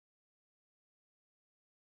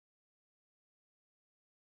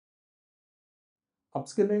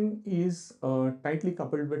Upskilling is tightly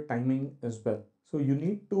coupled with timing as well. So you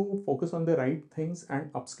need to focus on the right things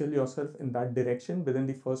and upskill yourself in that direction within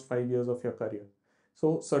the first 5 years of your career.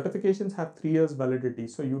 So certifications have 3 years validity.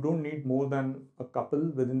 So you don't need more than a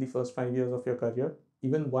couple within the first 5 years of your career.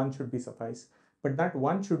 Even one should be suffice. But that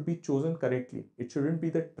one should be chosen correctly. It shouldn't be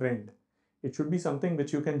the trend. It should be something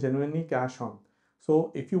which you can genuinely cash on.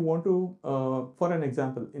 So if you want to, for an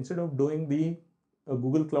example, instead of doing the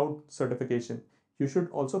Google Cloud certification, you should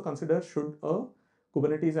also consider should a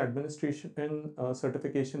Kubernetes administration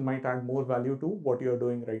certification might add more value to what you are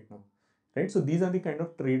doing right now, right? So these are the kind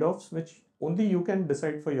of trade-offs which only you can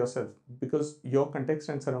decide for yourself because your context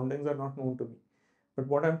and surroundings are not known to me. But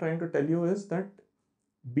what I'm trying to tell you is that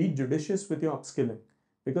be judicious with your upskilling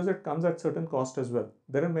because it comes at certain cost as well.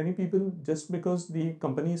 There are many people just because the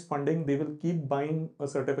company is funding, they will keep buying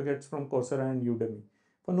certificates from Coursera and Udemy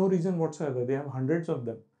for no reason whatsoever. They have hundreds of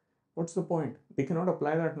them. What's the point? They cannot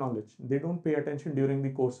apply that knowledge. They don't pay attention during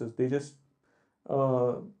the courses. They just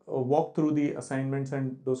walk through the assignments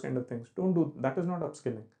and those kind of things. Don't do that. Is not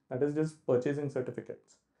upskilling. That is just purchasing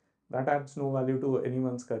certificates. That adds no value to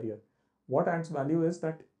anyone's career. What adds value is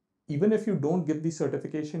that even if you don't give the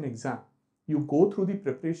certification exam, you go through the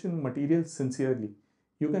preparation material sincerely,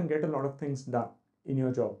 you can get a lot of things done in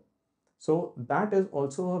your job. So that is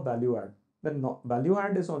also a value add. The value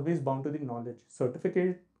add is always bound to the knowledge.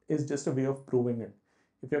 Certificate is just a way of proving it.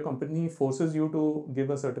 If your company forces you to give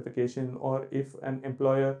a certification, or if an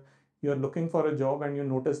employer, you're looking for a job and you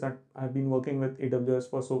notice that I've been working with AWS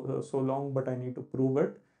for so long, but I need to prove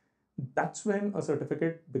it, that's when a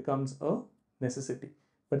certificate becomes a necessity.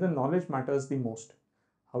 But the knowledge matters the most.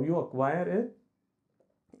 How you acquire it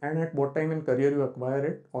and at what time in career you acquire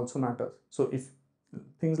it also matters. So if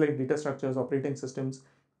things like data structures, operating systems,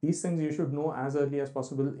 these things you should know as early as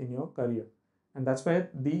possible in your career. And that's why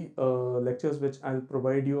the lectures which I'll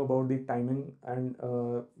provide you about the timing and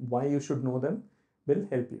why you should know them will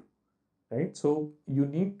help you, right? So you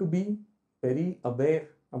need to be very aware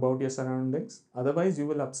about your surroundings. Otherwise, you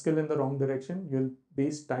will upskill in the wrong direction. You'll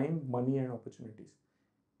waste time, money, and opportunities.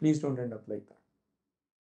 Please don't end up like that.